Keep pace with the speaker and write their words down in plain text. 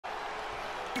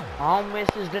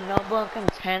Almost is the number one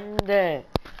contender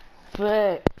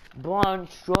for Braun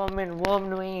Strowman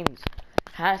Roman Reigns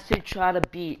has to try to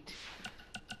beat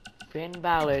Finn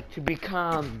Balor to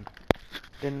become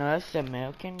the North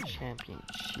American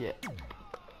Championship.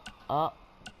 Up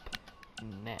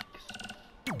next.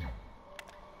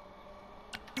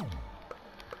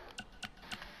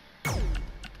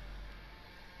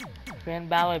 Finn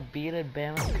Balor beat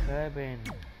Baron Corbin.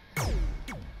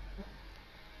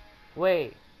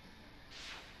 Wait.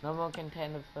 No more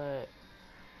contender for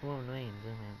Roman Reigns,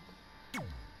 isn't it?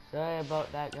 Sorry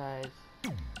about that, guys.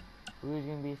 Who's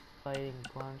gonna be fighting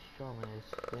Braun Strowman is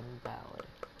Finn Balor.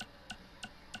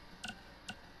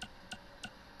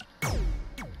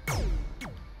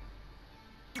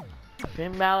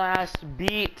 Finn Balor has to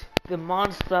beat the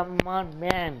Monster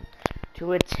Man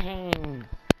to attain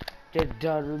the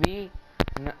WWE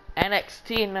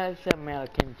NXT North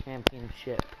American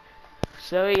Championship.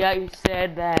 So yeah, you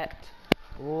said that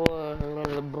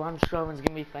Braun Strowman's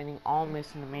gonna be fighting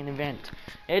Almas in the main event.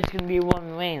 It's gonna be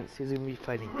Roman Reigns who's gonna be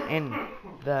fighting in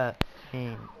the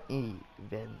main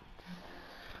event.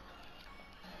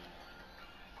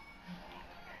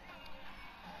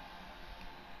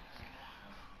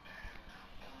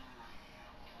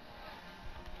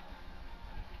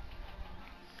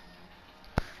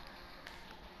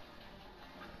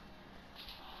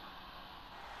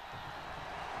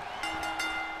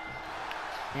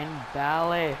 And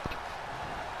Balor.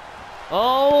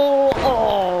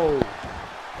 Oh!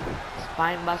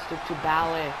 Spine buster to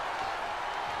Balor.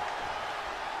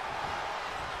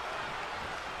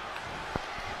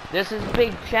 This is a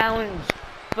big challenge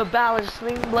for Balor.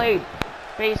 Sling blade.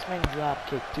 Basement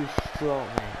dropkick to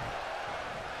Strowman.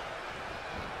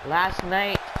 Last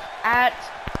night at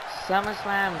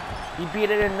SummerSlam, he beat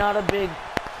another big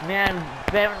man,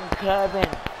 Baron Corbin.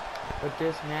 But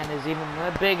this man is even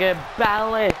more bigger.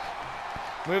 Balor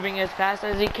moving as fast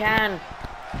as he can.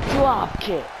 Drop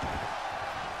kick.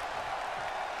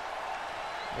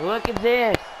 Look at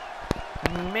this.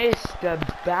 Mr.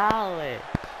 Balor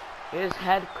is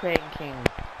head cranking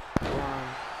Braun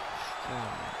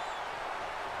Strowman.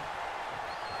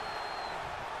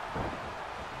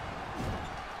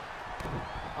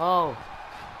 Oh.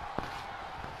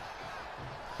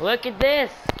 Look at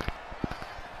this.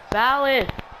 Balor.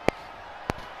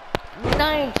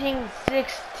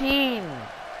 1916.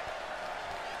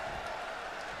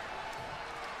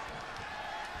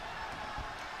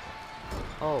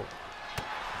 Oh.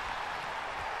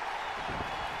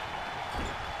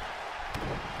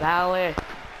 Balor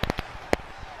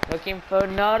looking for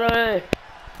another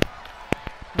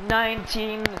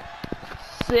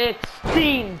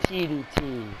 1916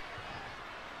 TDT.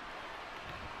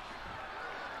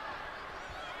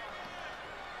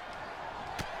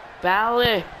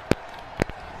 Balor.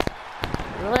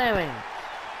 Lemon.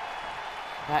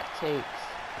 That takes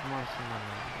the Monster Man.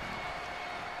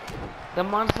 The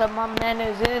Monster Man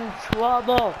is in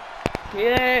trouble.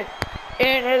 Here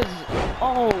it is.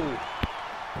 Oh.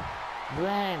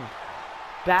 Brand.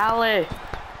 Balor.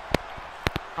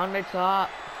 On the top.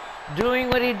 Doing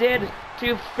what he did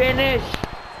to finish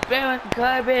Baron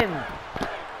Corbin.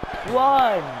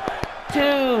 1,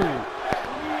 2.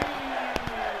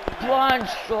 Braun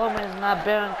Strowman is not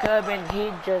Baron Corbin.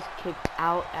 He just kicked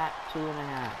out at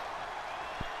 2.5.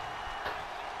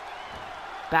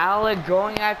 Balor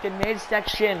going after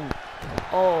midsection.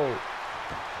 Oh.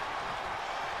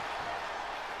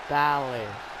 Balor.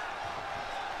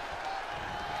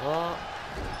 Oh.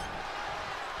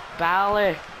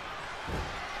 Balor.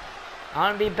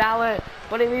 On to be Balor,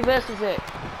 but he reverses it.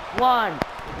 1,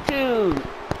 2,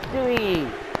 3,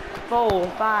 4,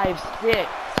 5, 6.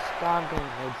 Stomping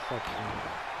midsection.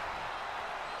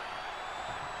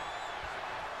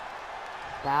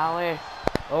 Balor.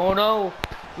 Oh no.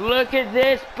 Look at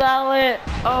this, Balor.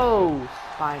 Oh,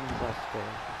 spine buster.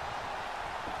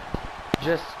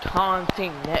 Just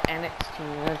taunting the NXT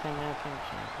North American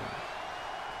Champion.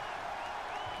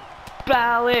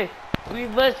 Balor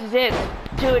reverses it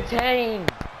to attain.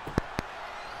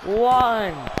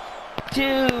 1,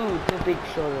 2. The big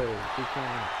shoulders. He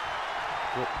cannot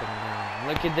get them down.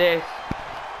 Look at this.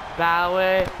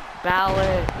 Balor.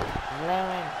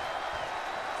 Lemon.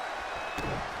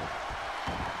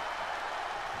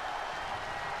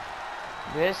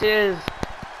 This is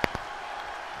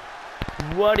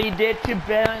what he did to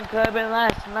Baron Corbin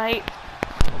last night.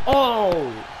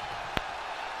 Oh!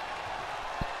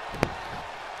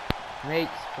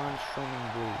 Makes Braun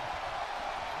Strowman bleed.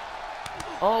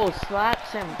 Oh,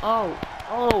 slaps him. Oh.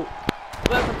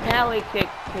 With a pally kick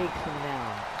takes him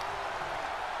down.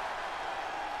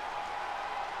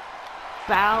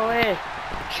 Balor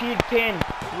cheat pin.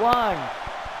 1,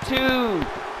 2,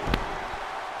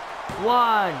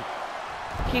 1.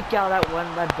 Kick out at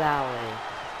 1 by balor.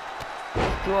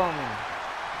 Strowman.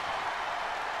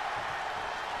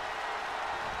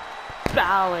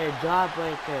 Balor,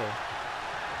 jawbreaker.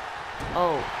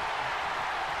 Oh.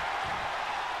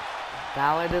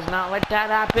 Balor does not let that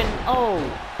happen. Oh.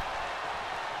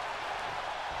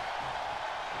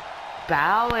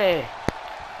 Balor.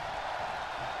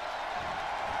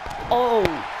 Oh.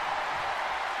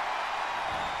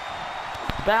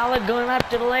 Balor going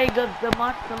after the leg of the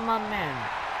Monster Man.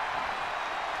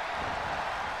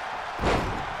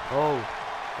 Oh.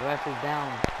 The ref is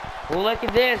down. Look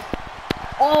at this.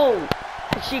 Oh.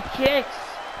 She kicks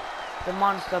the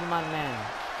Monster Man.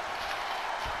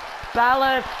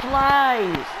 Balor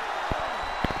flies.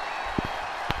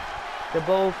 The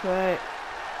both hurt.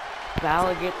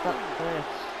 Balor gets up first.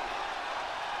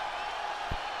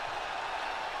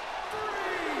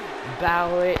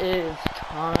 Balor is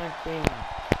taunting.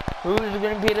 Who's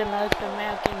gonna be the North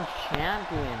American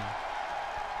champion?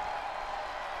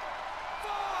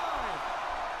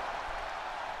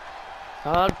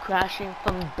 Hard crashing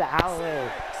from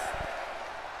Balor.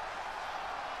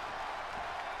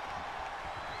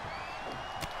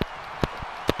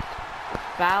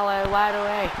 Balor wide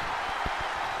away.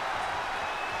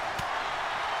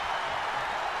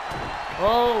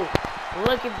 Oh,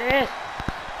 look at this.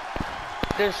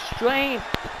 The strength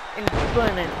in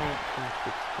front of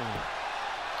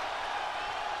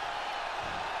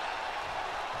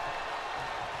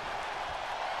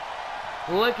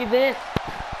 1916. Look at this.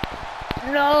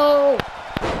 No.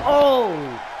 Oh.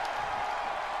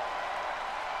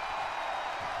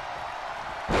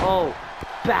 Oh,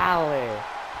 Balor.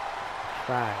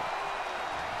 Fire.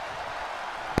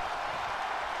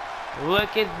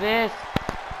 Look at this.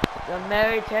 The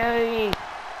military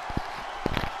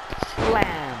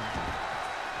slam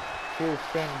to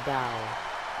Finn Balor.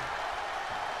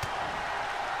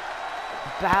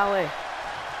 Balor.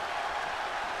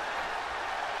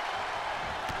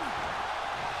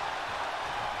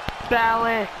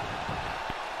 Balor.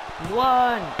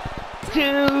 1,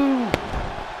 2.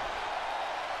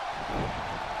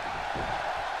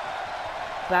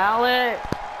 Balor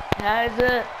has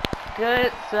a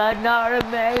good son, not a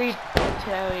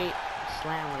military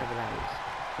slam, whatever that is.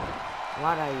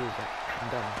 Why'd I use that? I'm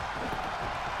done.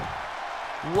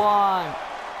 1,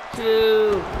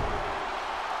 2.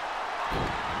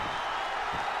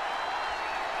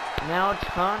 Now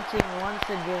taunting once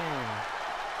again.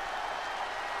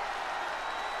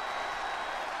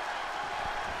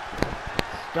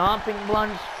 Stomping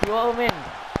Braun Strowman,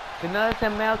 the North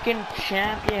American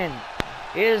champion,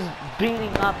 is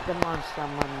beating up the Monster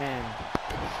Man.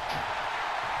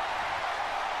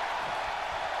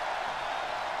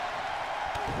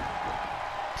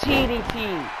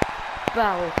 TDT.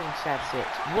 Balor thinks that's it.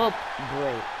 Whoop,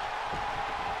 break.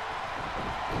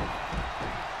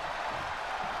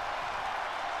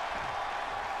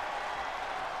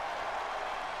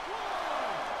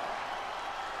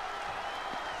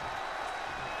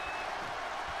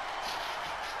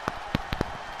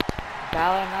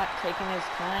 Balor not taking his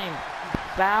time.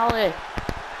 Balor,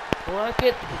 look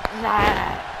at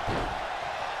that.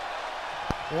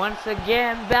 Once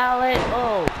again, Balor.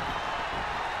 Oh.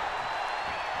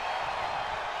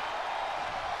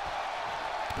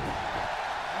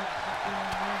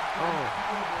 Oh.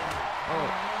 Oh.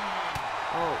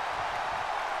 Oh.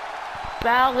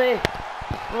 Balor,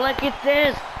 look at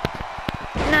this.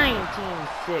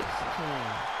 1916.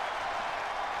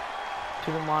 To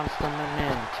the Monster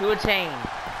Man to attain.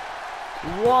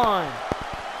 1,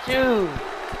 2,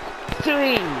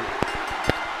 3.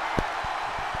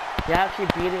 He actually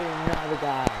beat another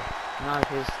guy, not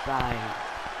his side.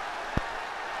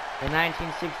 The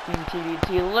 1916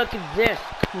 TDT. Look at this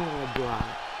cool block.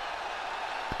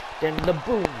 Then the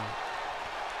boom.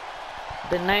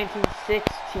 The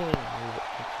 1916.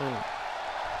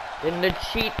 Then the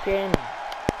cheat pin.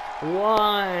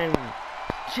 1,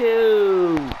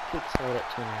 2. Kicks out at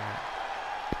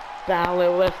 2.5.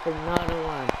 Balor with another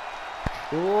one.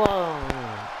 1,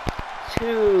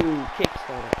 2. Kicks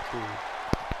out at 2.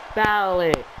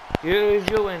 Balor, here's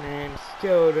your winner and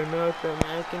still the North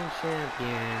American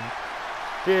champion,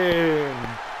 Finn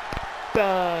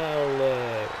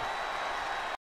Balor.